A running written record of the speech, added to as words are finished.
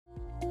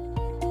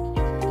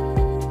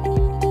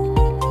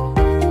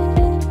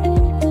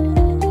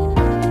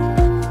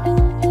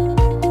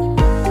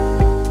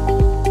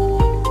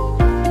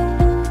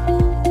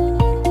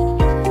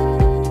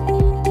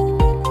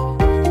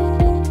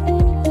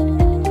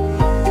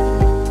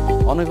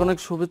অনেক অনেক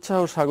শুভেচ্ছা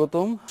ও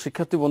স্বাগতম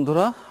শিক্ষার্থী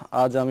বন্ধুরা।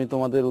 আজ আমি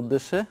তোমাদের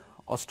উদ্দেশ্যে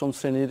অষ্টম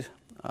শ্রেণীর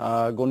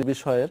গণিত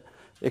বিষয়ের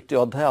একটি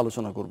অধ্যায়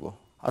আলোচনা করব।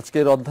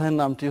 আজকের অধ্যায়ের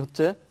নামটি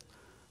হচ্ছে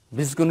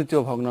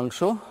বীজগণিতীয় ভগ্নাংশ।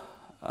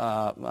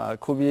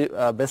 খুবই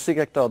বেসিক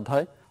একটা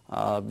অধ্যায়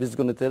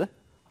বীজগণিতের।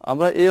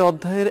 আমরা এই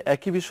অধ্যায়ের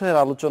একই বিষয়ের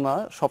আলোচনা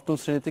সপ্তম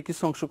শ্রেণীতে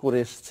কিছু অংশ করে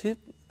এসেছি।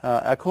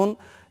 এখন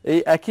এই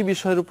একই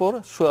বিষয়ের উপর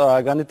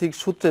গাণিতিক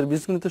সূত্রের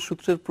বীজগণিতের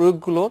সূত্রের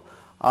প্রয়োগগুলো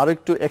আরো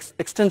একটু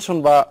এক্সটেনশন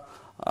বা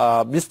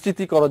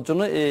বিস্তৃতি করার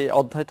জন্য এই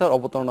অধ্যায়টার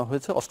অবতারণা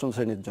হয়েছে অষ্টম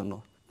শ্রেণীর জন্য।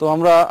 তো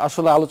আমরা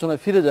আসলে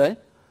আলোচনায় ফিরে যাই।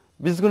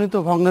 বীজগণিত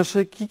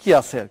ভগ্নাংশে কি কি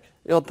আছে আর কি।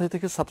 এই অধ্যায়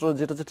থেকে ছাত্ররা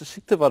যেটা যেটা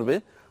শিখতে পারবে,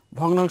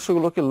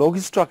 ভগ্নাংশগুলোকে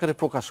লঘিষ্ঠ আকারে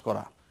প্রকাশ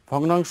করা,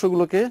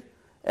 ভগ্নাংশগুলোকে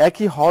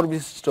একই হর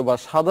বিশিষ্ট বা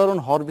সাধারণ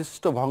হর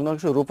বিশিষ্ট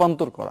ভগ্নাংশে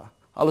রূপান্তর করা।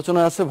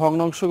 আলোচনায় আছে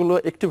ভগ্নাংশগুলো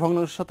একটি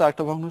ভগ্নাংশের সাথে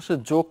একটা ভগ্নাংশের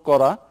যোগ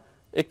করা,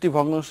 একটি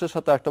ভগ্নাংশের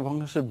সাথে একটা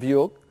ভগ্নাংশের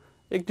বিয়োগ,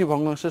 একটি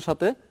ভগ্নাংশের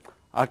সাথে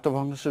আরেকটা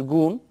ভগ্নাংশের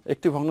গুণ,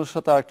 একটি ভগ্নাংশের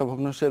সাথে আরেকটা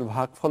ভগ্নাংশের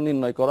ভাগফল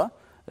নির্ণয় করা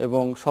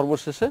এবং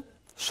সর্বশেষে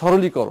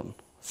সরলীকরণ,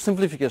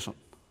 সিম্পলিফিকেশন।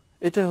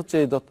 এটাই হচ্ছে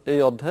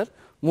এই অধ্যায়ের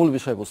মূল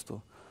বিষয়বস্তু।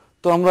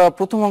 তো আমরা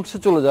প্রথম অংশে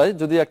চলে যাই।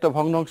 যদি একটা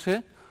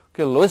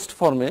ভগ্নাংশকে লোয়েস্ট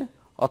ফর্মে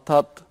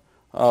অর্থাৎ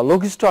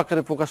লঘিষ্ঠ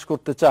আকারে প্রকাশ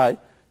করতে চাই,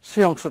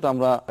 সেই অংশটা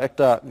আমরা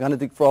একটা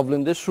গাণিতিক প্রবলেম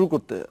দিয়ে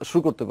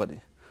শুরু করতে পারি।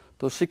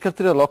 তো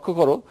শিক্ষার্থীরা লক্ষ্য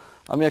করো,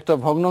 আমি একটা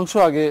ভগ্নাংশ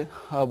আগে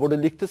বোর্ডে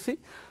লিখতেছি।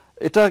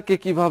 এটাকে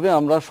কিভাবে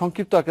আমরা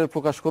সংক্ষিপ্ত আকারে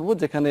প্রকাশ করব,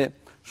 যেখানে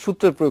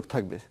সূত্রের প্রয়োগ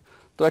থাকবে।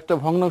 তো একটা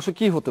ভগ্নাংশ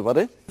কি হতে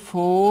পারে?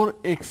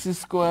 4x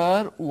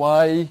square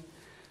y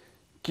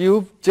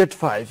cube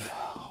z5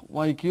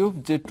 y cube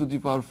z to the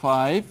power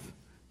 5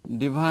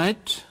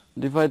 divide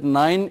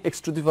 9x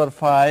to the power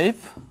 5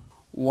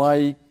 y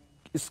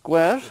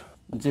square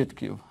z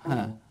cube.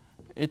 হ্যাঁ,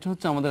 এটা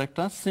হচ্ছে আমাদের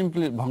একটা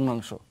সিম্পল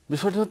ভগ্নাংশ।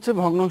 বিষয়টা হচ্ছে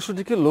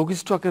ভগ্নাংশটিকে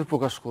লঘিষ্ঠ আকারে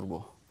প্রকাশ করব।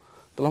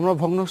 তাহলে আমরা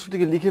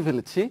ভগ্নাংশটিকে লিখে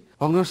ফেলেছি।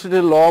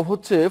 ভগ্নাংশটির লব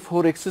হচ্ছে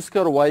 4x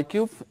square y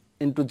cube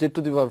into z to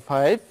the power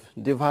 5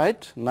 divide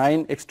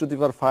 9x to the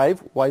power 5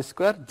 y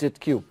square z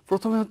cube.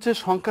 প্রথমে হচ্ছে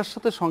সংখ্যার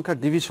সাথে সংখ্যার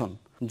ডিভিশন।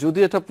 যদি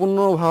এটা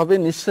পূর্ণভাবে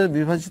নিঃশ্চয়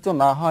বিভাজিত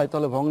না হয়,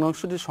 তাহলে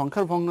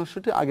সংখ্যার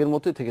ভগ্নাংশটি আগের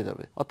মতোই থেকে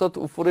যাবে। অর্থাৎ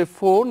উপরে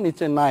 4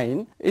 নিচে 9,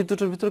 এই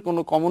দুটোর ভিতরে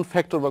কোনো কমন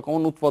ফ্যাক্টর বা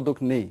কমন উৎপাদক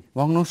নেই।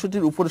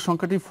 ভগ্নাংশটির উপরের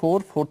সংখ্যাটি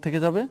 4 থেকে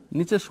যাবে,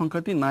 নিচের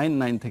সংখ্যাটি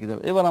 9 থেকে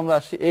যাবে। এবার আমরা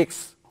আসি x।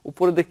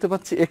 উপরে দেখতে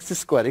পাচ্ছি x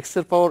স্কোয়ার, x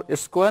এর পাওয়ার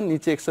স্কোয়ার,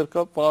 নিচে x এর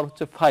পাওয়ার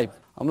হচ্ছে 5।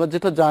 আমরা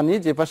যেটা জানি,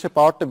 যে পাশে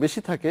পাওয়ারটা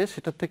বেশি থাকে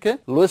সেটা থেকে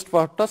লোয়েস্ট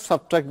পাওয়ারটা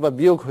সাবট্রাক্ট বা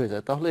বিয়োগ হয়ে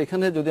যায়। তাহলে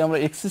এখানে যদি আমরা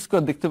x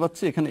স্কোয়ার দেখতে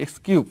পাচ্ছি, এখানে x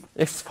cube,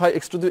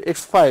 x to the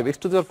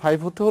পাওয়ার 5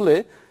 হতে হলে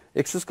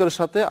x স্কোয়ারের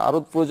সাথে আরো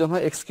প্রয়োজন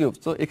হয় x কিউব।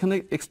 তো এখানে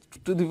x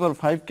টু দি পাওয়ার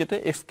 5 কেটে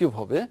x কিউব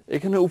হবে।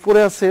 এখানে উপরে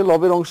আছে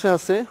লবের অংশে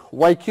আছে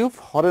y কিউব,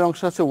 হরের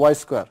অংশে আছে y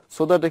স্কোয়ার।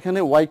 সো দ্যাট এখানে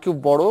y কিউব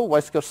বড়,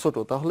 y স্কোয়ার ছোট।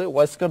 তাহলে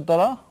y স্কোয়ার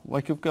দ্বারা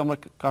y কিউবকে আমরা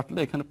কাটলে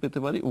এখানে পেতে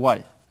পারি y।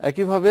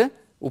 একইভাবে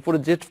উপরে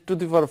z টু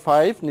দি পাওয়ার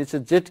 5, নিচে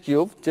z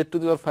cube, z to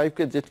the power 5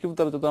 K z cube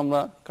দ্বারা যদি আমরা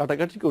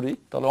কাটাকাটি করি,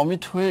 তাহলে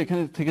অমিট হয়ে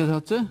এখানে থেকে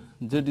যাচ্ছে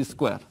z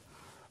স্কোয়ার।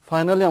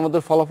 ফাইনালি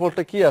আমাদের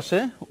ফলাফলটা কি আসে?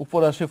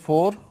 উপরে আসে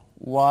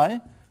 4y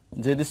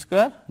z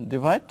square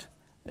divide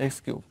x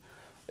cube.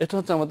 এটা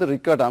হচ্ছে আমাদের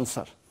রিকোয়ার্ড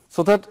আনসার।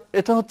 সো দ্যাট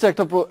এটা হচ্ছে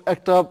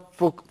একটা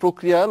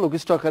প্রক্রিয়া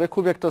লঘিষ্ঠ আকারে।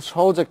 খুব একটা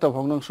সহজ একটা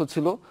ভগ্নাংশ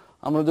ছিল।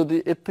 আমরা যদি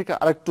এর থেকে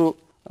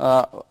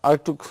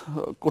আরেকটু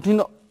কঠিন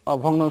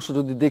ভগ্নাংশ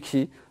যদি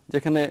দেখি,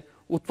 যেখানে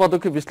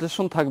উৎপাদকে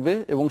বিশ্লেষণ থাকবে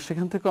এবং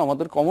সেখান থেকে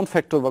আমাদের কমন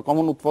ফ্যাক্টর বা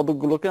কমন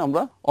উৎপাদকগুলোকে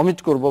আমরা অমিট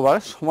করব, বা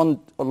সমান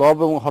লব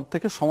এবং হর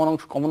থেকে সমান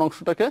অংশ কমন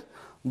অংশটাকে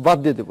বাদ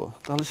দিয়ে দেব।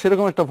 তাহলে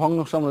সেরকম একটা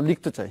ভগ্নাংশ আমরা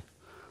লিখতে চাই।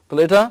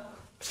 তাহলে এটা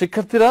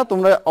শিক্ষার্থীরা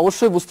তোমরা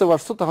অবশ্যই বুঝতে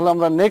পারছো। তাহলে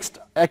আমরা নেক্সট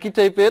একই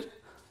টাইপের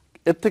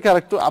এর থেকে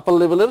আরেকটু আপার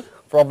লেভেলের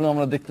প্রবলেম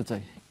আমরা দেখতে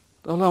চাই।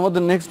 তাহলে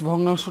আমাদের নেক্সট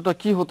ভগ্নাংশটা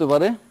কি হতে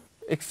পারে?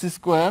 x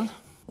square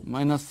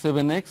minus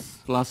 7x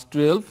plus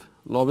 12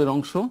 লবের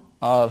অংশ,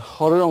 আর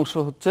হরের অংশ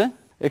হচ্ছে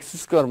x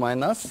square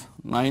minus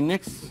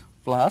 9x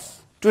plus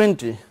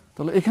 20।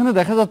 তাহলে এখানে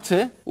দেখা যাচ্ছে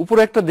উপরে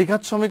একটা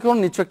দ্বিঘাত সমীকরণ,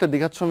 নিচে একটা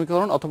দ্বিঘাত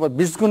সমীকরণ অথবা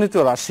বীজগণিত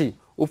রাশি।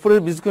 উপরের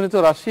বীজগণিত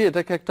রাশি,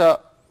 এটাকে একটা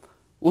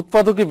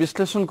উৎপাদকে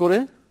বিশ্লেষণ করে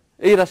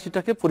এই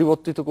রাশিটাকে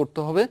পরিবর্তিত করতে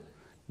হবে।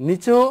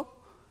 নিচেও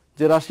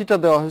যে রাশিটা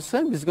দেওয়া হয়েছে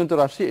বীজগণিত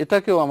রাশি,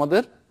 এটাকেও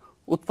আমাদের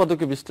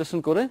উৎপাদকে বিশ্লেষণ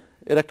করে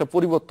এর একটা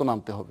পরিবর্তন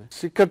আনতে হবে।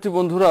 শিক্ষার্থী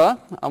বন্ধুরা,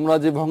 আমরা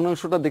যে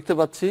ভগ্নাংশটা দেখতে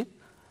পাচ্ছি,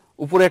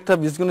 উপরে একটা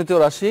বীজগণিতীয়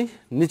রাশি,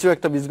 নিচেও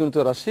একটা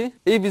বীজগণিতীয় রাশি।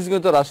 এই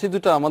বীজগণিত রাশি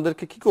দুটো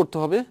আমাদেরকে কি করতে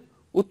হবে?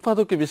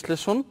 উৎপাদকে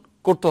বিশ্লেষণ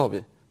করতে হবে।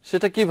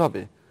 সেটা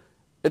কিভাবে?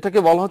 এটাকে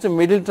বলা হচ্ছে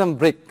মিডল টার্ম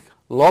ব্রেক।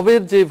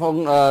 লবের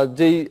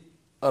যেই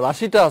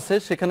রাশিটা আছে,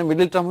 সেখানে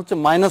মিডল টার্ম হচ্ছে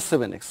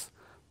 -7x।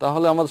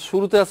 তাহলে আমাদের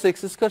শুরুতে আছে x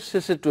স্কোয়ার,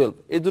 শেষে 12।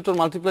 এই দুটোর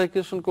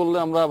মাল্টিপ্লিকেশন করলে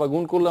আমরা বা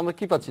গুণ করলে আমরা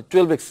কি পাচ্ছি?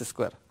 12x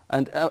square.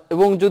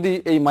 এবং যদি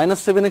এই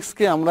 -7x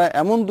কে আমরা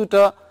এমন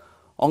দুটা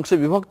অংশে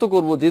বিভক্ত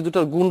করব যে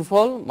দুটার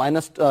গুণফল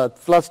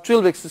প্লাস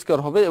 12x স্কোয়ার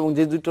হবে এবং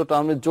যে দুটো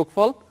টার্মের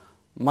যোগফল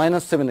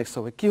 -7x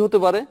হবে, কি হতে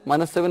পারে?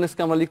 -7x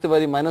কে আমরা লিখতে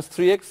পারি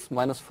 -3x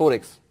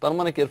 -4x। তার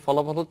মানে কি এর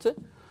ফলাফল হচ্ছে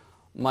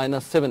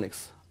 -7x।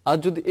 আর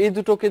যদি এই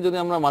দুটোকে যদি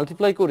আমরা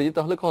মাল্টিপ্লাই করি,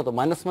 তাহলে কত?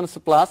 Minus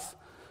plus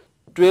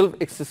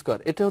 12x square.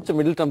 এটা হচ্ছে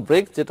মিডল টার্ম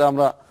ব্রেক, যেটা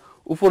আমরা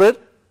উপরের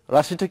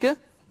রাশি থেকে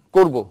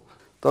করব।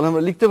 তাহলে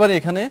আমরা লিখতে পারি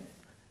এখানে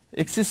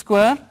এক্স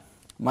স্কোয়ার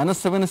মাইনাস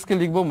 7x কে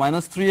লিখবো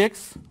minus 3x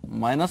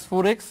minus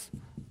 4x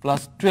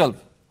plus 12।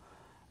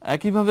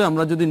 একইভাবে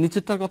আমরা যদি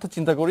নিচেরটার কথা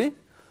চিন্তা করি,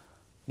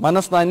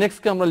 মাইনাস 9x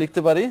কে আমরা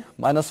লিখতে পারি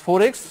minus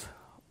 4x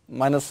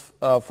minus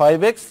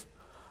 5x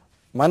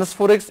minus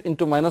 4x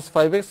into minus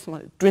 5x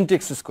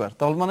 20x square.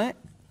 তাহলে মানে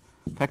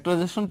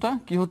ফ্যাক্টরাইজেশনটা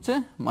কি হচ্ছে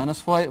minus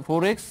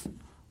 4x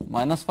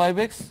minus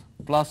 5x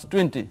plus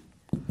 20।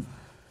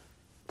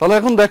 তাহলে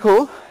এখন দেখো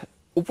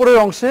উপরের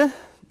অংশে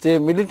যে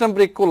মিডল টার্ম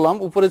ব্রেক করলাম,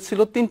 উপরে ছিল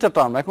 3টা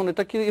টার্ম, এখন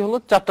এটা কি হলো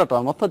 4টা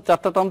টার্ম, অর্থাৎ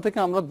 4টা টার্ম থেকে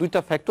আমরা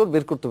 2টা ফ্যাক্টর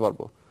বের করতে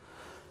পারবো।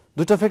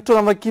 2টা ফ্যাক্টর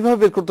আমরা কিভাবে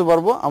বের করতে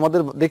পারবো,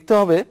 আমাদের দেখতে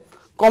হবে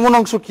কমন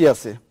অংশ কি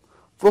আছে।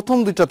 প্রথম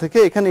 2টা থেকে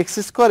এখানে এক্স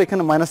স্কোয়ার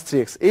এখানে মাইনাস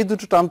 3x, এই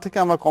দুটো টার্ম থেকে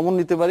আমরা কমন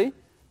নিতে পারি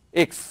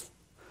x।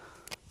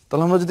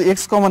 তাহলে আমরা যদি x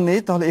কমন নিই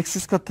তাহলে এক্স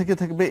স্কোয়ার থেকে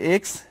থাকবে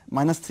x,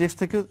 মাইনাস 3x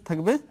থেকে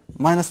থাকবে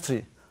মাইনাস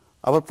 3।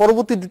 আবার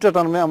পরবর্তী 2টা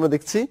টার্মে আমরা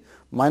দেখছি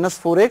মাইনাস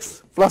 4x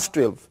প্লাস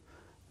 12,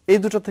 এই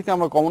দুটো থেকে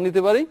আমরা কমন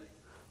নিতে পারি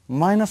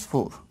মাইনাস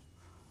 4।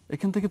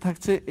 এখান থেকে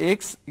থাকছে x,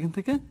 এখান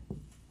থেকে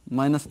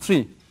মাইনাস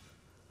 3।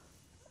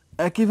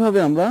 একইভাবে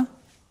আমরা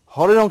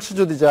হরের অংশে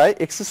যদি যাই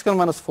এক্স স্কোয়ার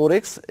মাইনাস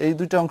 4x, এই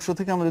দুইটা অংশ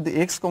থেকে আমরা যদি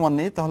x কমন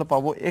নিই তাহলে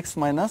পাবো x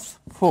minus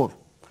 4।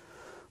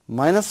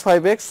 Minus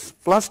 5x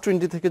plus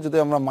 20 থেকে যদি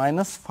আমরা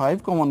মাইনাস 5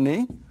 কমন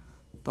নিই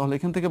তাহলে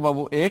এখান থেকে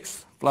পাবো x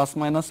প্লাস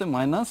মাইনাসে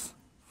মাইনাস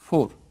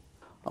 4।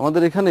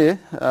 আমাদের এখানে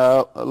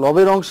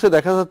লবের অংশে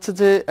দেখা যাচ্ছে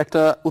যে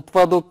একটা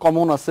উৎপাদক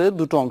কমন আছে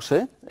দুটো অংশে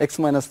x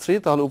মাইনাস 3,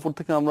 তাহলে উপর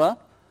থেকে আমরা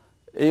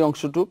এই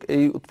অংশটুক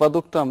এই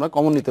উৎপাদকটা আমরা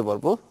কমন নিতে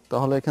পারবো।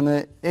 তাহলে এখানে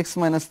x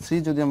মাইনাস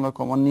 3 যদি আমরা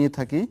কমন নিয়ে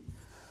থাকি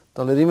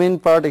তাহলে রিমেইন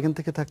পার্ট এখান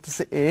থেকে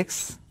থাকতেছে x,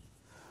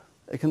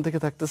 এখান থেকে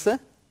থাকতেছে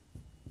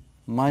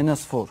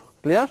মাইনাস 4।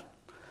 ক্লিয়ার?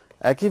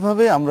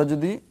 একইভাবে আমরা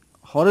যদি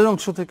হরের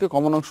অংশ থেকে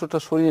কমন অংশটা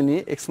সরিয়ে নিই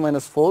x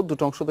মাইনাস 4,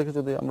 দুটো অংশ থেকে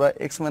যদি আমরা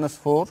x মাইনাস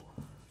 4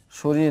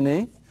 সরিয়ে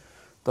নেই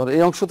তাহলে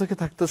এই অংশ থেকে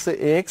থাকতেছে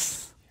x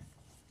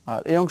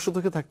আর এই অংশ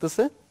থেকে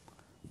থাকতেছে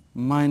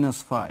মাইনাস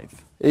 5।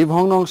 এই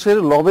ভগ্ন অংশের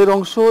লবের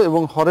অংশ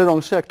এবং হরের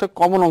অংশে একটা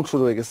কমন অংশ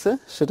রয়ে গেছে,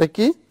 সেটা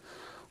কি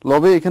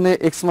লবে এখানে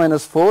x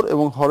মাইনাস 4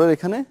 এবং হরের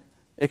এখানে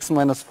x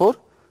মাইনাস 4,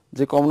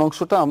 যে কমন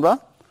অংশটা আমরা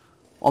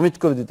অমিট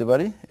করে দিতে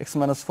পারি x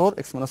মাইনাস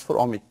 4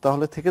 অমিট।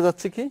 তাহলে থেকে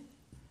যাচ্ছে কি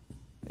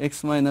x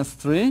minus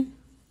 3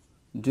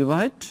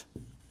 divide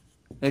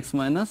x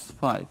minus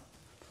 5।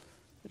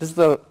 It is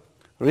the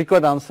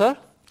required answer.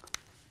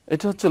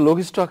 এটা হচ্ছে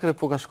লঘিষ্ঠ আকারে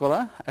প্রকাশ করা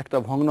একটা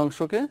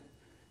ভগ্নাংশকে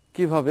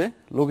কিভাবে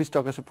লঘিষ্ঠ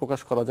আকারে প্রকাশ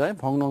করা যায়।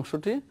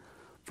 ভগ্নাংশটি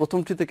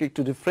প্রথমটি থেকে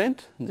একটু ডিফারেন্ট,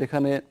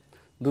 যেখানে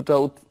দুটা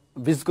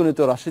বীজগণিত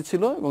রাশি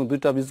ছিল এবং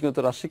দুইটা বীজগণিত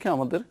রাশিকে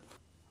আমাদের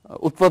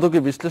উৎপাদকে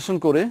বিশ্লেষণ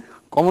করে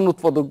কমন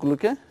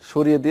উৎপাদকগুলোকে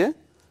সরিয়ে দিয়ে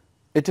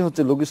এটি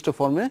হচ্ছে লঘিষ্ঠ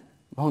ফর্মে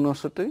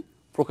ভগ্নাংশটি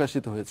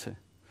প্রকাশিত হয়েছে।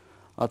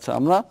 আচ্ছা,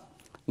 আমরা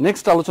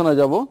নেক্সট আলোচনায়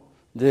যাব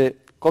যে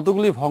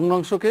কতগুলি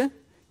ভগ্নাংশকে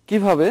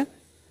কিভাবে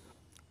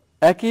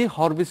একই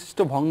হর বিশিষ্ট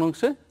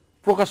ভগ্নাংশে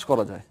প্রকাশ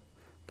করা যায়।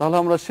 তাহলে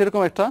আমরা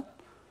সেরকম একটা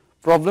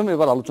প্রবলেম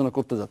এবার আলোচনা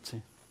করতে যাচ্ছি।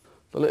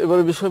 তাহলে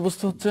এবারে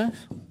বিষয়বস্তু হচ্ছে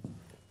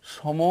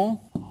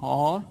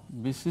সমহর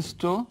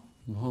বিশিষ্ট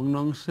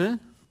ভগ্নাংশে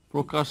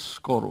প্রকাশ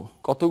করো।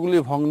 কতগুলি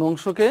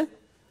ভগ্নাংশকে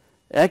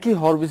একই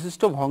হর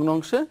বিশিষ্ট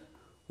ভগ্নাংশে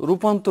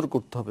রূপান্তর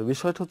করতে হবে,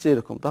 বিষয়টা হচ্ছে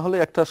এরকম। তাহলে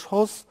একটা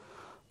সহজ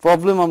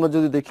প্রবলেম আমরা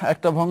যদি দেখি,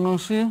 একটা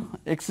ভগ্নাংশে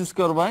x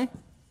square by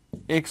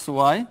x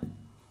Y,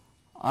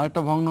 আর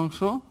একটা ভগ্নাংশ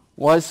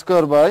Y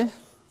square by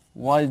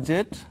Y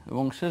Z,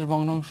 এবং শেষ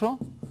ভগ্নাংশ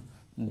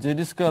Z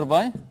square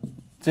by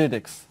Z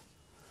x.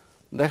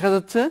 দেখা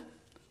যাচ্ছে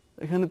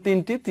এখানে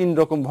তিন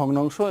রকম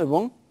ভগ্নাংশ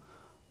এবং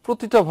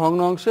প্রতিটা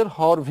ভগ্নাংশের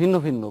হর ভিন্ন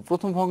ভিন্ন।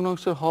 প্রথম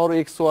ভগ্নাংশের হর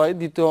এক্স ওয়াই,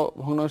 দ্বিতীয়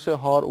ভগ্নাংশের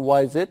হর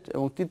ওয়াই জেড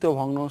এবং তৃতীয়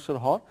ভগ্নাংশের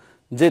হর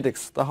জেড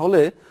এক্স।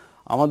 তাহলে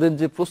আমাদের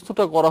যে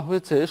প্রশ্নটা করা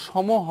হয়েছে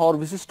সমহর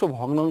বিশিষ্ট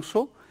ভগ্নাংশ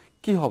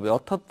কি হবে,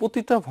 অর্থাৎ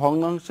প্রতিটা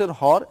ভগ্নাংশের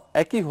হর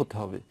একই হতে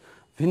হবে,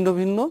 ভিন্ন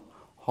ভিন্ন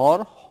হর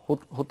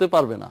হতে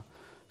পারবে না।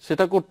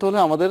 সেটা করতে হলে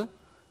আমাদের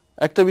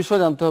একটা বিষয়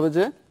জানতে হবে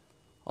যে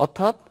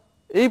অর্থাৎ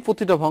এই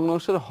প্রতিটা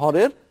ভগ্নাংশের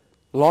হরের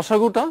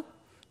লসাগুটা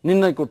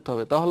নির্ণয় করতে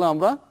হবে। তাহলে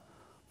আমরা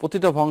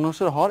প্রতিটা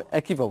ভগ্নাংশের হর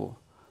একই পাবো।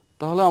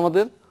 তাহলে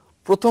আমাদের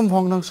প্রথম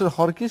ভগ্নাংশের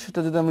হর কি সেটা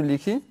যদি আমি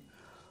লিখি,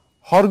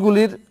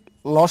 হরগুলির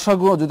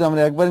লসাগু যদি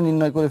আমরা একবারে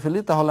নির্ণয় করে ফেলি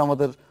তাহলে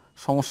আমাদের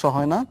সমস্যা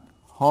হয় না।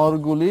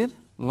 হরগুলির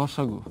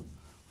লসাগু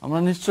আমরা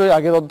নিশ্চয়ই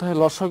আগের অধ্যায়ে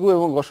লসাগু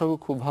এবং গসাগু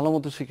খুব ভালো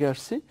মতো শিখে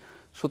আসছি,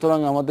 সুতরাং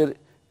আমাদের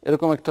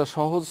এরকম একটা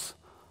সহজ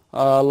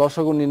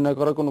লসাগু নির্ণয়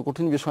করা কোনো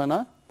কঠিন বিষয় না।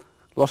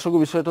 লসাগু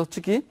বিষয়টা হচ্ছে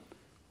কি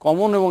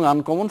কমন এবং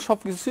আনকমন সব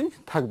কিছুই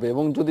থাকবে,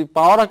 এবং যদি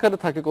পাওয়ার আকারে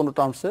থাকে কোনো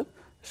টার্মসের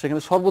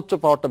সেখানে সর্বোচ্চ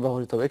পাওয়ারটা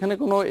ব্যবহৃত হবে। এখানে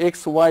কোনো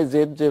এক্স ওয়াই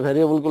জেড যে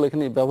ভ্যারিয়েবলগুলো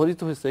এখানে ব্যবহৃত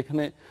হয়েছে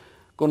এখানে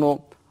কোনো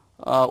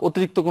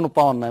অতিরিক্ত কোনো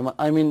পাওয়ার নাই,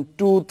 আই মিন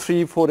 2,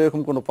 3, 4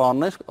 এরকম কোনো পাওয়ার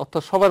নাই,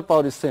 অর্থাৎ সবার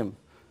পাওয়ারই সেম।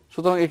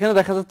 সুতরাং এখানে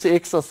দেখা যাচ্ছে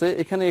এক্স আছে,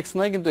 এখানে এক্স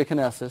নাই কিন্তু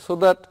এখানে আছে, সো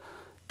দ্যাট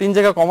 3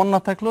 জায়গা কমন না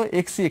থাকলেও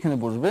এক্সই এখানে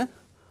বসবে।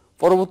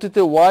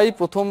 পরবর্তীতে ওয়াই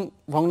প্রথম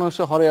ভগ্নাংশ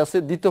হরে আছে,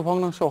 দ্বিতীয়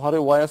ভগ্নাংশ হরে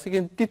ওয়াই আছে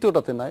কিন্তু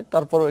তৃতীয়টাতে নাই,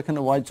 তারপরও এখানে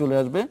ওয়াই চলে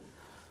আসবে।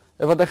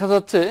 এবার দেখা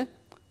যাচ্ছে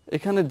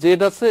এখানে জেড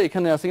আছে,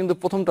 এখানে আছে কিন্তু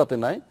প্রথমটাতে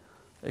নাই,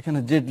 এখানে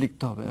জেড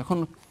লিখতে হবে। এখন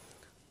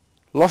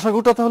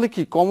লসাগুটা তাহলে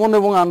কি কমন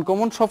এবং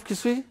আনকমন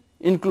সবকিছুই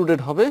ইনক্লুডেড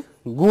হবে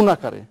গুণ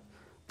আকারে।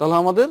 তাহলে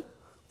আমাদের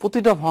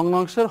প্রতিটা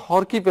ভগ্নাংশের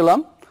হর কি পেলাম,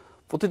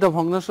 প্রতিটা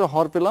ভগ্নাংশের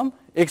হর পেলাম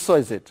এক্স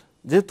ওয়াই জেড।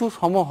 যেহেতু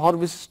সম হর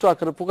বিশিষ্ট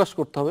আকারে প্রকাশ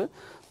করতে হবে,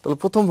 তাহলে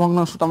প্রথম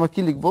ভগ্নাংশটা আমরা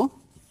কি লিখব,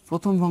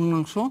 প্রথম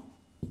ভগ্নাংশ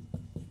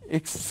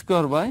x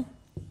square by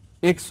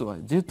x Y.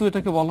 যেহেতু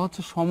এটাকে বলা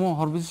হচ্ছে সম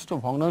হর বিশিষ্ট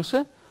ভগ্নাংশে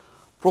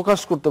প্রকাশ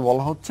করতে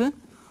বলা হচ্ছে,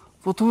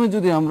 প্রথমে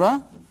যদি আমরা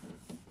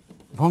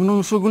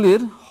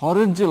ভগ্নাংশগুলির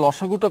হরের যে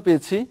লসাগুটা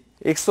পেয়েছি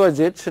এক্স ওয়াই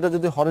জেড, সেটা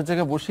যদি হরের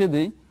জায়গায় বসিয়ে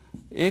দিই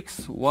এক্স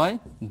ওয়াই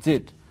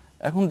জেড।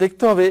 এখন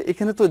দেখতে হবে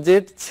এখানে তো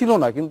জেড ছিল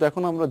না, কিন্তু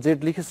এখন আমরা জেড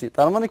লিখেছি,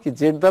 তার মানে কি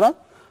জেড দ্বারা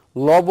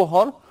লব ও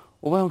হর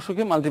উভয়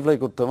অংশকে মাল্টিপ্লাই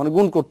করতে হবে, মানে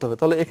গুণ করতে হবে।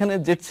 তাহলে এখানে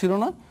জেড ছিল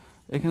না,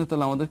 এখানে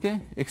তাহলে আমাদেরকে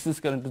এক্স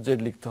স্কয়ার ইন্টু জেড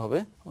লিখতে হবে।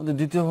 আমাদের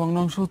দ্বিতীয়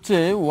ভগ্নাংশ হচ্ছে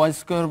Y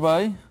square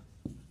by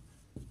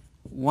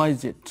Y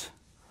Z.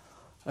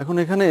 এখন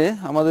এখানে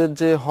আমাদের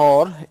যে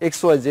হর এক্স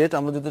ওয়াই জেড,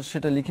 আমরা যদি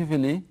সেটা লিখে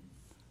ফেলি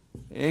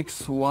এক্স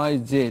ওয়াই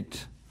জেড,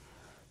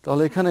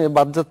 তাহলে এখানে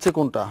বাদ যাচ্ছে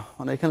কোনটা,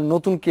 মানে এখানে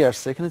নতুন কি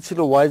আসছে, এখানে ছিল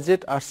ওয়াই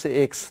জেড, আসছে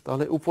এক্স,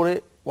 তাহলে উপরে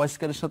ওয়াই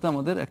স্কয়ারের সাথে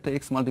আমাদের একটা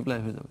এক্স মাল্টিপ্লাই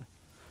হয়ে যাবে।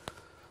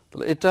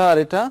 তাহলে এটা আর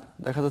এটা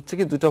দেখা যাচ্ছে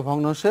কি দুইটা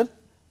ভগ্নাংশের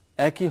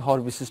একই হর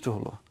বিশিষ্ট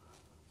হলো।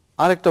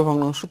 আরেকটা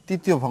ভগ্নাংশ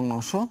তৃতীয়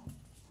ভগ্নাংশ,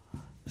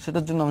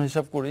 সেটার জন্য আমরা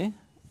হিসাব করি,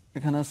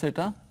 এখানে আছে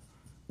এটা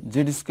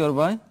Z square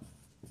by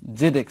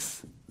Z x.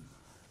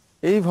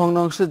 এই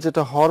ভগ্নাংশের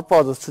যেটা হর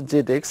পাওয়া যাচ্ছে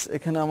জেড এক্স,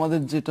 এখানে আমাদের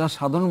যেটা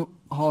সাধারণ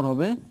হর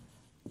হবে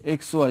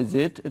এক্স ওয়াই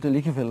জেড, এটা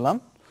লিখে ফেললাম।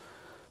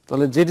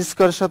 তাহলে জেড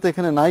স্কয়ারের সাথে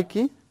এখানে নাই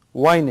কি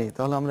ওয়াই নেই,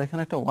 তাহলে আমরা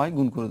এখানে একটা ওয়াই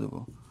গুণ করে দেব,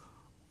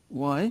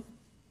 ওয়াই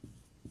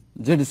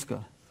জেড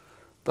স্কয়ার।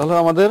 তাহলে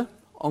আমাদের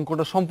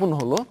অঙ্কটা সম্পূর্ণ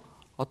হলো,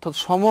 অর্থাৎ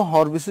সম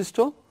হর বিশিষ্ট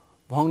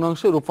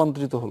ভগ্নাংশে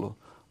রূপান্তরিত হলো।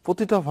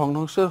 প্রতিটা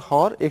ভগ্নাংশের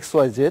হর এক্স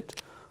ওয়াই জেড,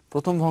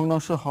 প্রথম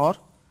ভগ্নাংশের হর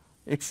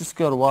x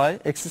square Y,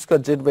 x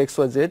square Z by x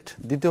Y Z,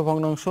 দ্বিতীয়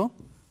ভগ্নাংশ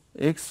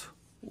x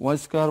Y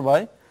square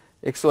by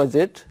x Y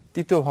Z,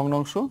 তৃতীয়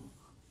ভগ্নাংশ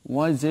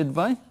Y Z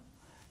by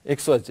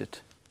x Y Z.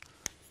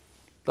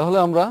 তাহলে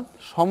আমরা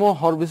সম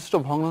হর বিশিষ্ট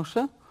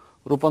ভগ্নাংশে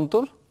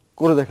রূপান্তর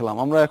করে দেখলাম।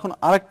 আমরা এখন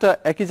আরেকটা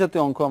একই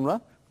জাতীয় অঙ্ক আমরা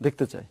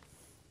দেখতে চাই।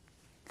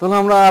 তাহলে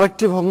আমরা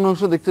আরেকটি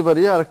ভগ্নাংশ দেখতে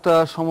পারি, আরেকটা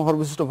সমহর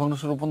বিশিষ্ট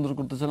ভগ্নাংশে রূপান্তর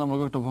করতে চাইলে আমরা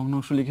একটা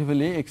ভগ্নাংশ লিখে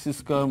ফেলি x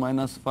square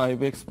minus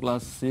 5x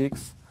plus 6।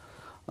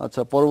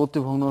 আচ্ছা, পরবর্তী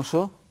ভগ্নাংশ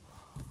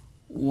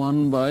 1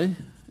 by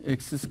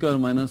x square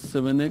minus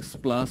 7x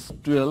plus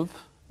 12,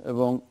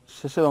 এবং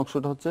শেষের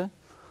অংশটা হচ্ছে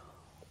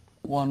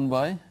 1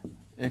 by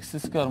x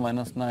square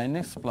minus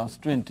 9x plus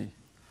 20।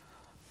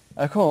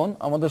 এখন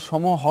আমাদের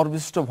সম হর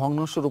বিশিষ্ট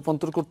ভগ্নাংশ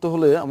রূপান্তর করতে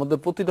হলে আমাদের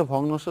প্রতিটা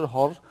ভগ্নাংশের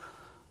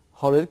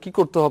হরের কি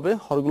করতে হবে,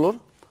 হরগুলোর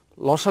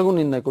লসাগু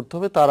নির্ণয় করতে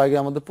হবে। তার আগে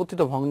আমাদের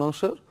প্রতিটা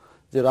ভগ্নাংশের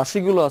যে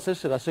রাশিগুলো আছে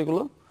সেই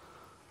রাশিগুলো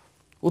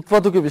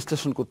উৎপাদকে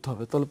বিশ্লেষণ করতে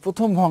হবে। তাহলে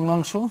প্রথম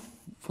ভগ্নাংশ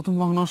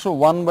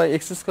 1 by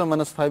x square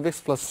minus 5x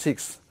plus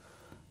 6।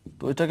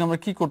 তো এটাকে আমরা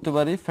কি করতে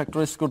পারি,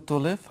 ফ্যাক্টরাইজ করতে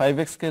হলে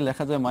 5x কে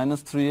লেখা যায়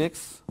minus 3x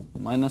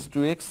minus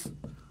 2x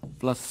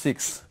plus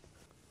 6।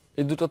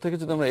 এই দুটো থেকে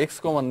যদি আমরা x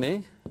কমন নেই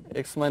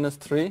x মাইনাস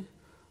 3,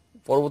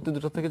 পরবর্তী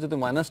দুটো থেকে যদি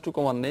মাইনাস 2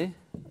 কমন নেই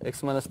x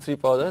মাইনাস 3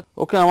 পাওয়া যায়।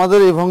 ওকে, আমাদের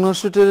এই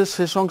ভগ্নাংশটির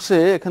শেষ অংশে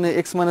এখানে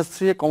x মাইনাস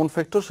 3 এর কমন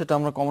ফ্যাক্টর, সেটা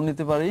আমরা কমন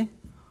নিতে পারি।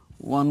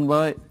 1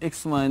 বাই x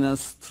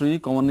মাইনাস 3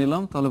 কমন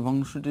নিলাম, তাহলে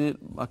ভগ্নাংশটির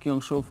বাকি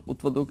অংশ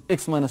উৎপাদক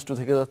x মাইনাস 2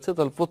 থেকে যাচ্ছে।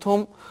 তাহলে প্রথম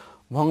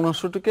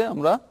ভগ্নাংশটিকে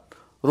আমরা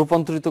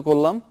রূপান্তরিত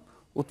করলাম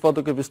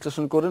উৎপাদকে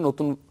বিশ্লেষণ করে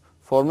নতুন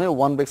ফর্মে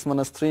 1 by x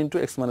minus 3 into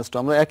x minus 2।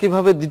 আমরা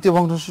একইভাবে দ্বিতীয়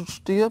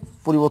ভগ্নাংশটিকে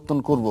পরিবর্তন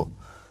করব।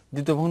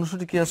 দ্বিতীয়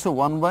ভগ্নাংশটি কি আছে,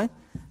 1 by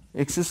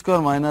x square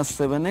minus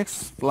 7x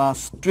plus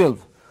 12।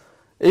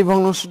 এই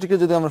ভগ্নাংশটিকে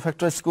যদি আমরা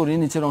ফ্যাক্টরাইজ করি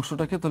নিচের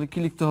অংশটাকে, তাহলে কি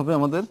লিখতে হবে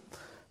আমাদের,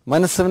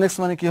 মাইনাস 7x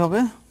মানে কি হবে,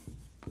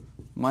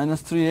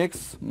 minus 3x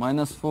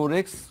minus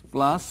 4x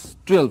plus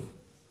 12।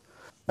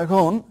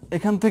 এখন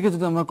এখান থেকে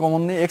যদি আমরা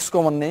কমন নেই, x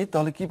কমন নেই,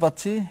 তাহলে কি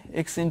পাচ্ছি,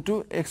 x ইন্টু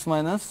এক্স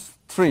মাইনাস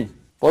 3।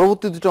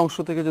 পরবর্তী দুটো অংশ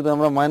থেকে যদি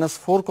আমরা মাইনাস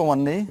 4 কমন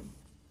নেই,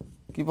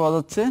 কি পাওয়া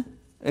যাচ্ছে,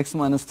 x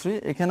মাইনাস 3।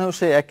 এখানেও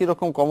সেই একই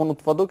রকম কমন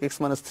উৎপাদক x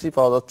মাইনাস 3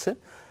 পাওয়া যাচ্ছে।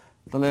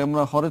 তাহলে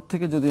আমরা হরের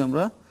থেকে যদি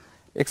আমরা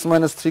x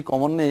মাইনাস 3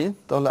 কমন নেই,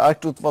 তাহলে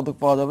আরেকটি উৎপাদক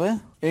পাওয়া যাবে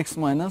x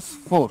মাইনাস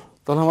 4।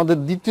 তাহলে আমাদের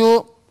দ্বিতীয়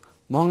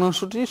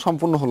ভগ্নাংশটি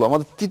সম্পূর্ণ হলো।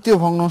 আমাদের তৃতীয়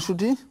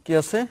ভগ্নাংশটি কি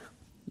আছে,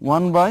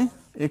 1 by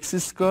x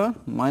square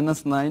minus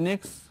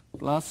 9x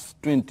plus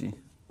 20।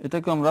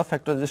 এটাকে আমরা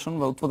ফ্যাক্টরাইজেশন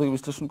বা উৎপাদক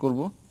বিশ্লেষণ করব।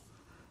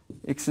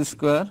 X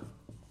square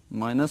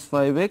minus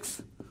 5x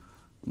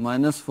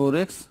minus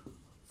 4x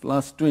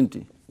plus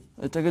 20।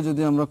 এটাকে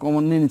যদি আমরা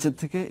কমন নিই নিচের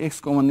থেকে, x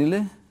কমন নিলে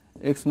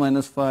x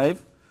মাইনাস 5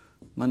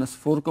 মাইনাস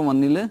 4 কমন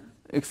নিলে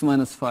x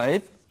মাইনাস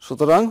 5।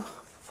 সুতরাং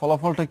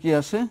ফলাফলটা কি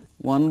আসে,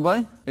 1 by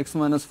x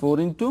minus 4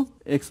 into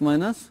x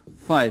minus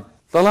 5।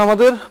 তাহলে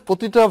আমাদের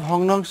প্রতিটা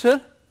ভগ্নাংশের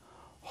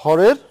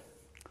হরের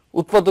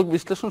উৎপাদক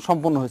বিশ্লেষণ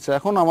সম্পন্ন হয়েছে।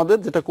 এখন আমাদের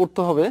যেটা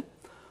করতে হবে,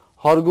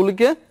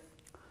 হরগুলিকে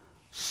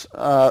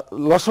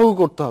লসাগু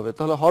করতে হবে।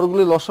 তাহলে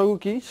হরগুলির লসাগু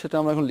কি সেটা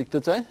আমরা এখন লিখতে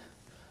চাই।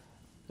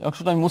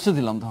 অংশটা আমি মুছে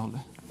দিলাম। তাহলে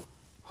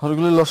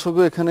হরগুলির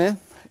লসাগু এখানে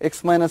x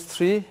minus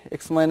 3,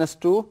 x minus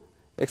 2,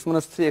 x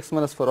minus 3, x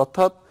minus 4,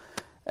 অর্থাৎ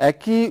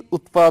একই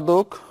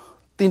উৎপাদক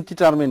তিনটি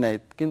টার্মে নেয়,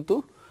 কিন্তু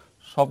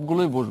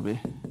সবগুলোই বসবে,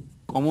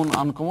 কমন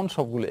আনকমন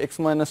সবগুলো।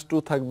 x-2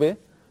 থাকবে,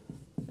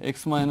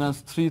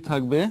 x-3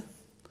 থাকবে,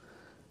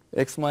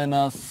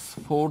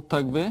 x-4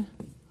 থাকবে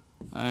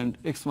অ্যান্ড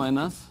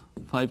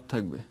x-5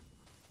 থাকবে।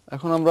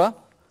 এখন আমরা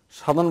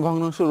সাধারণ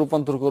ভগ্নাংশে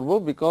রূপান্তর করব,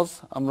 বিকজ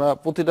আমরা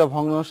প্রতিটা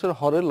ভগ্নাংশের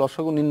হরের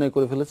লসাগু নির্ণয়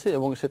করে ফেলেছি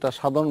এবং সেটা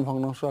সাধারণ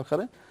ভগ্নাংশ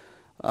আকারে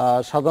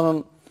সাধারণ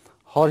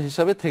হর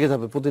হিসাবে থেকে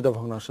যাবে প্রতিটা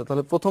ভগ্নাংশ।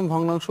 তাহলে প্রথম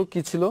ভগ্নাংশ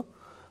কি ছিল,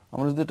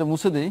 আমরা যদি এটা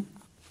মুছে দিই,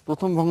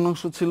 প্রথম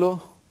ভগ্নাংশ ছিল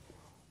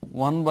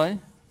 1/x²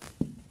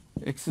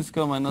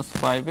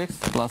 - 5x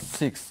 +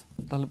 6।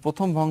 তাহলে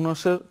প্রথম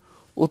ভগ্নাংশের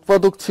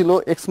উৎপাদক ছিল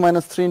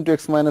x-3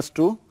 × x-2,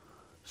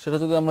 সেটা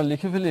যদি আমরা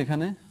লিখে ফেলি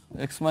এখানে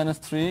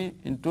x-3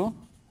 ×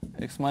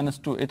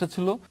 x-2, এটা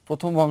ছিল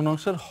প্রথম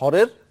ভগ্নাংশের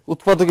হরের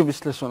উৎপাদকের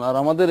বিশ্লেষণ। আর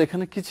আমাদের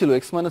এখানে কি ছিল,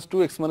 x-2,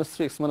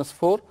 x-3,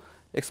 x-4,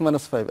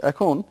 x-5।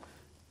 এখন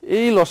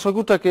এই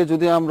লসাগুটাকে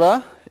যদি আমরা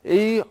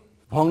এই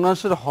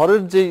ভগ্নাংশের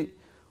হরের যেই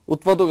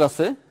উৎপাদক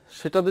আছে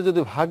সেটাতে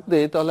যদি ভাগ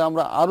দেই, তাহলে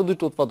আমরা আরো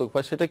দুটো উৎপাদক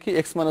পাই, সেটা কি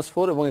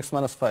x-4 এবং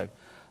x-5।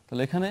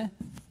 তাহলে এখানে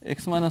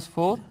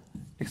x-4,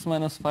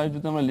 x-5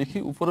 যদি আমরা লিখি,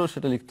 উপরেও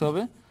সেটা লিখতে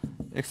হবে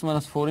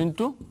x-4 ×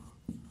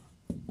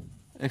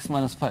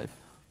 x-5।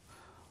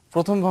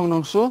 প্রথম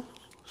ভগ্নাংশ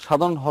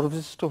সাধারণ হর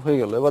বিশিষ্ট হয়ে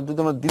গেল। এবার যদি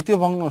আমরা দ্বিতীয়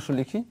ভগ্নাংশ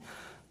লিখি,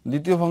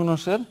 দ্বিতীয়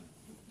ভগ্নাংশের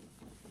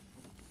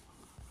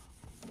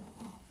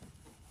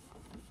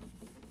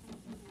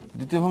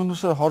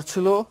হর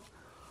ছিল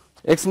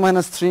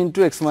x-3 ×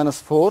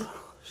 x-4,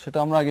 সেটা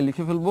আমরা আগে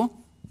লিখে ফেলবো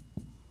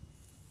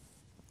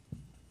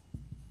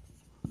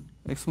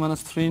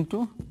x-3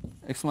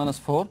 ×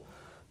 x-4।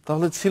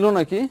 তাহলে ছিল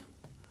নাকি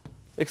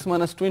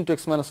x-2 ×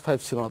 x-5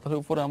 ছিল না, তাহলে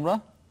উপরে আমরা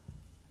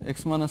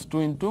x-2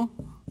 ×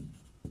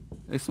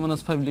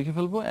 x-5 লিখে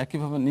ফেলবো,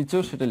 একইভাবে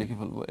নিচেও সেটা লিখে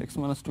ফেলবো x-2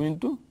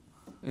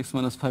 ×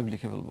 x-5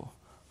 লিখে ফেলবো।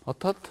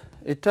 অর্থাৎ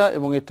এটা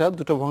এবং এটা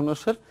দুটো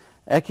ভগ্নাংশের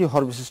একই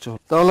হর বিশিষ্ট হল।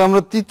 তাহলে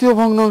আমরা তৃতীয়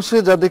ভগ্নাংশে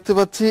যা দেখতে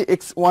পাচ্ছি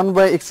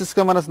 1/x²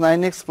 -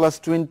 9x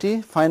 + 20।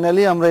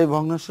 ফাইনালি আমরা এই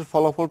ভগ্নাংশের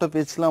ফলাফলটা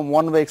পেয়েছিলাম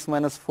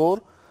 1/x-4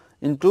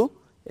 ×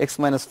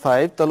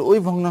 x-5। তাহলে ওই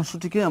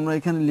ভগ্নাংশটিকে আমরা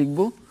এখানে লিখব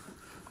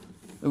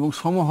এবং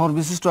সমহর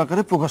বিশিষ্ট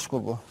আকারে প্রকাশ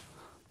করব।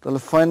 তাহলে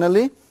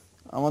ফাইনালি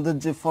আমাদের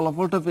যে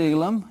ফলাফলটা পেয়ে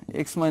গেলাম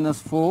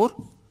x-4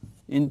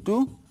 ×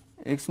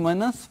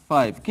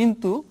 x-5,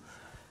 কিন্তু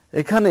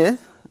এখানে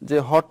যে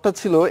হরটা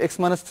ছিল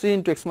x-3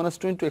 ×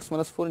 x-2 ×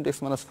 x-4 ×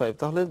 x-5,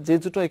 তাহলে যে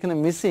দুটো এখানে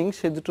মিসিং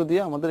সেই দুটো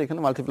দিয়ে আমাদের এখানে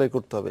মাল্টিপ্লাই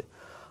করতে হবে।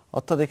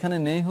 অর্থাৎ এখানে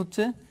নেই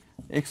হচ্ছে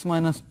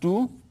x-2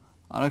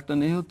 আর একটা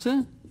নেই হচ্ছে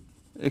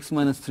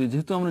x-3।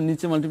 যেহেতু আমরা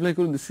নিচে মাল্টিপ্লাই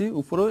করে দিছি,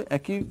 উপরেও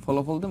একই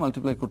ফলাফল দিয়ে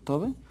মাল্টিপ্লাই করতে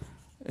হবে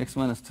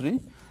x-3।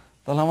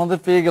 তাহলে আমাদের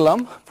পেয়ে গেলাম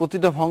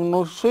প্রতিটা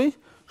ভগ্নাংশই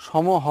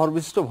সমহর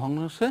বিশিষ্ট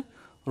ভগ্নাংশে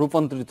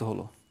রূপান্তরিত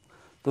হলো।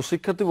 তো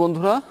শিক্ষার্থী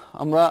বন্ধুরা,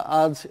 আমরা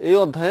আজ এই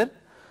অধ্যায়ের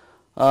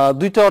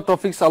দুইটা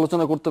টপিকস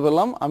আলোচনা করতে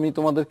পেলাম। আমি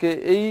তোমাদেরকে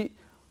এই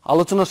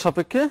আলোচনার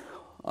সাপেক্ষে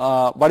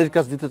বাড়ির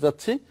কাজ দিতে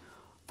চাচ্ছি।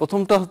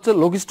 প্রথমটা হচ্ছে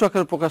লঘিষ্ঠ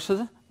আকারে প্রকাশে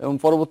এবং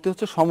পরবর্তী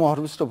হচ্ছে সমহর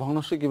বিশিষ্ট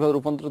ভগ্নাংশে কিভাবে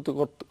রূপান্তরিত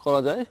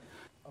করা যায়।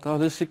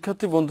 তাহলে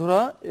শিক্ষার্থী বন্ধুরা,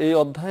 এই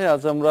অধ্যায়ে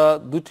আজ আমরা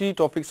দুটি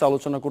টপিকস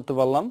আলোচনা করতে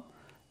পারলাম।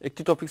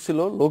 একটি টপিক ছিল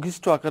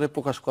লঘিষ্ঠ আকারে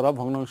প্রকাশ করা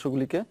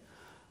ভগ্নাংশগুলিকে,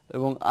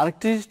 এবং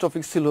আরেকটি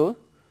টপিক ছিল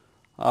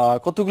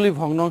কতগুলি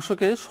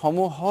ভগ্নাংশকে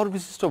সমহর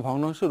বিশিষ্ট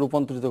ভগ্নাংশে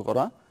রূপান্তরিত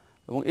করা।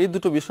 এবং এই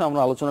দুটো বিষয়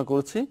আমরা আলোচনা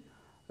করেছি,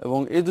 এবং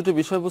এই দুটো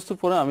বিষয়বস্তুর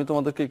পরে আমি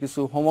তোমাদেরকে কিছু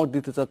হোমওয়ার্ক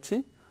দিতে চাচ্ছি।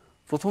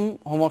 প্রথম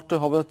হোমওয়ার্কটা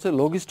হবে হচ্ছে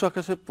লঘিষ্ঠ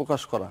আকারে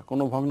প্রকাশ করা,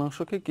 কোনো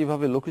ভগ্নাংশকে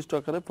কিভাবে লঘিষ্ঠ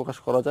আকারে প্রকাশ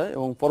করা যায়,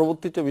 এবং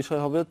পরবর্তীটা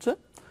বিষয় হবে হচ্ছে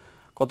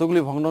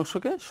কতগুলি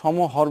ভগ্নাংশকে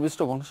সমহর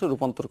বিশিষ্ট ভগ্নাংশে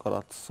রূপান্তর করা।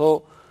 সো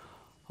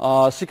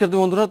শিক্ষার্থী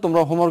বন্ধুরা,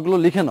 তোমরা হোমওয়ার্কগুলো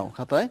লিখে নাও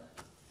খাতায়।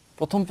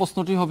 প্রথম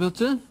প্রশ্নটি হবে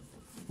হচ্ছে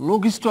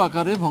লঘিষ্ঠ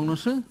আকারে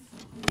ভগ্নাংশে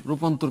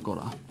রূপান্তর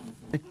করা।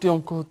 একটি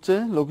অঙ্ক হচ্ছে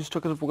লঘিষ্ঠ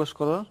আকারে প্রকাশ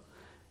করার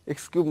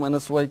x³ -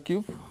 y³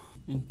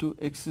 ×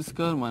 x² -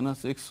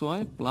 xy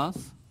 +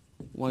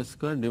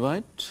 y²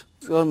 divide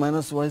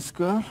x² - y²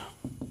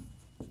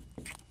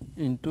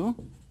 ×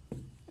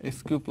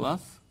 x³ +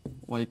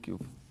 y³।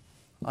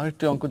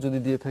 আরেকটি অঙ্ক যদি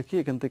দিয়ে থাকি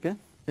এখান থেকে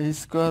a²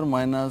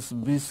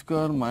 - b²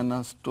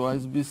 -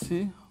 2bc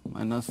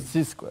 -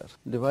 c²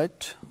 divide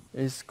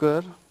a²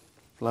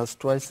 +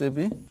 2ab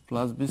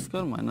 + b²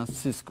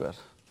 - c²।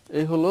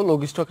 এই হলো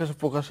লঘিষ্ঠ আকারে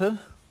প্রকাশের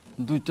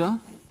দুইটা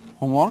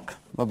হোমওয়ার্ক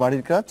বা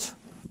বাড়ির কাজ।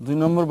 2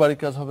 নম্বর বাড়ির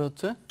কাজ হবে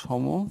হচ্ছে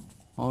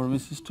সমহর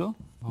বিশিষ্ট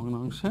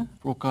ভগ্নাংশে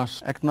প্রকাশ।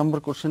 1 নম্বর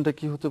কোশ্চেনটা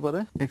কি হতে পারে,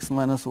 x -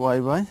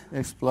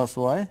 y/x +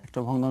 y একটা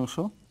ভগ্নাংশ,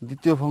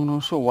 দ্বিতীয়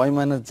ভগ্নাংশ y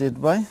 -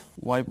 z/y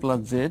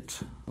 + z,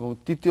 এবং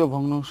তৃতীয়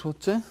ভগ্নাংশ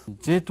হচ্ছে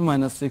z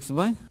 -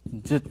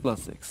 x/z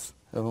 + x।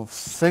 এবং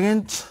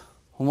সেকেন্ড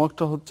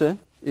হোমওয়ার্কটা হচ্ছে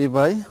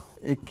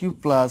a/a³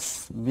 +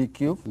 b³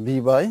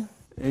 b/a²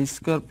 +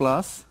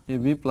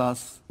 ab +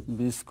 b²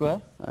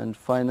 and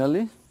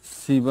finally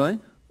c/a³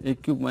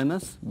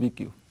 -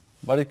 b³।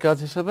 বাড়ির কাজ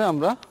হিসেবে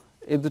আমরা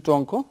এই দুটো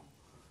অঙ্ক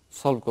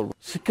সলভ করব।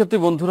 শিক্ষার্থী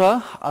বন্ধুরা,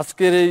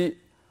 আজকের এই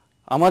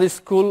আমার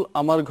স্কুল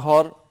আমার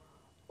ঘর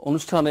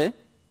অনুষ্ঠানে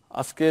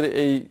আজকের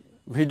এই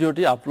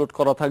ভিডিওটি আপলোড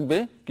করা থাকবে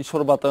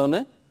কিশোর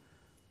বাতায়নে।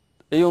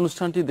 এই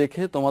অনুষ্ঠানটি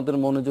দেখে তোমাদের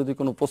মনে যদি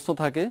কোনো প্রশ্ন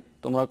থাকে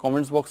তোমরা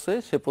কমেন্টস বক্সে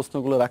সেই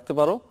প্রশ্নগুলো রাখতে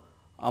পারো,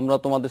 আমরা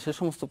তোমাদের সে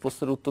সমস্ত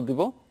প্রশ্নের উত্তর দিব।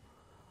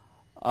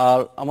 আর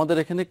আমাদের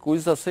এখানে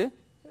কুইজ আছে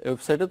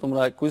ওয়েবসাইটে,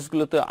 তোমরা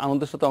কুইজগুলোতে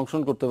আমাদের সাথে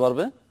অংশগ্রহণ করতে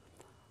পারবে।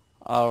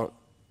 আর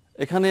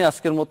এখানে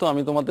আজকের মতো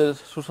আমি তোমাদের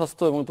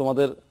সুস্বাস্থ্য এবং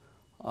তোমাদের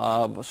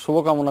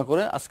শুভকামনা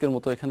করে আজকের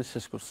মতো এখানে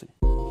শেষ করছি।